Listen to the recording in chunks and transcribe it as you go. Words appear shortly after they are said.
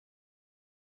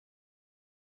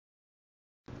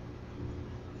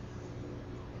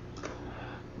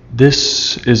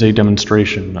This is a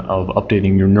demonstration of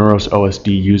updating your Neuros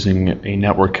OSD using a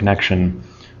network connection.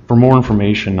 For more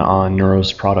information on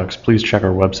Neuros products, please check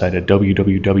our website at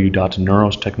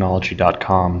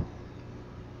www.neurostechnology.com.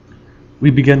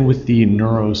 We begin with the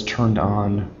Neuros turned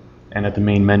on and at the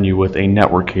main menu with a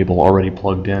network cable already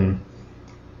plugged in.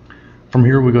 From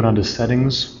here we go down to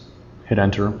Settings, hit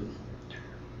Enter.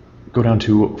 Go down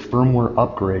to Firmware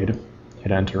Upgrade,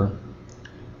 hit Enter.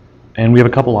 And we have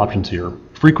a couple options here.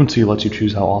 Frequency lets you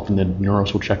choose how often the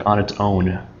Neuros will check on its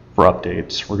own for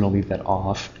updates. We're going to leave that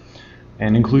off.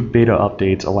 And Include Beta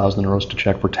Updates allows the Neuros to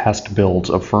check for test builds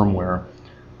of firmware.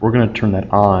 We're going to turn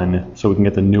that on so we can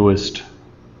get the newest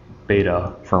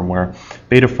beta firmware.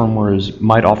 Beta firmwares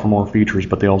might offer more features,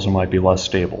 but they also might be less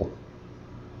stable.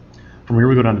 From here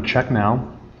we go down to Check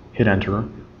Now, hit Enter.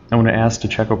 And when it asks to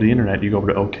check over the internet, you go over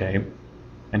to OK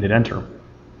and hit Enter.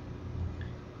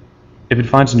 If it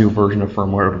finds a new version of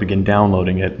firmware, it'll begin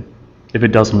downloading it. If it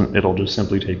doesn't, it'll just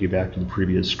simply take you back to the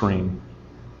previous screen.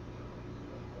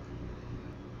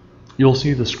 You'll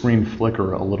see the screen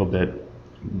flicker a little bit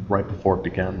right before it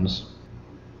begins.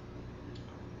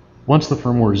 Once the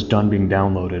firmware is done being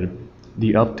downloaded,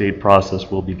 the update process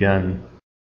will begin.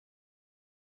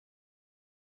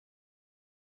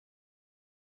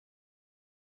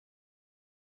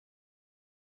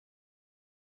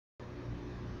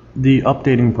 The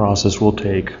updating process will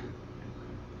take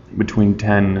between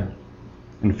 10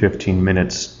 and 15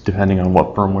 minutes depending on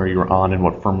what firmware you're on and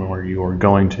what firmware you are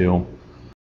going to.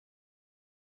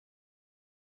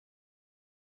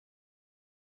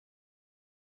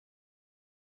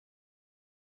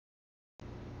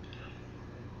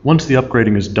 Once the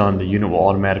upgrading is done, the unit will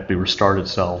automatically restart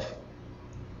itself.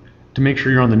 To make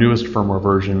sure you're on the newest firmware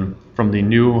version, from the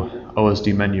new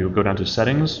OSD menu, go down to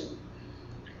Settings,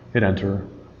 hit Enter,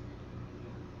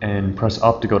 and press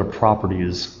up to go to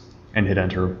Properties and hit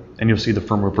Enter, and you'll see the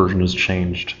firmware version has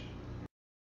changed.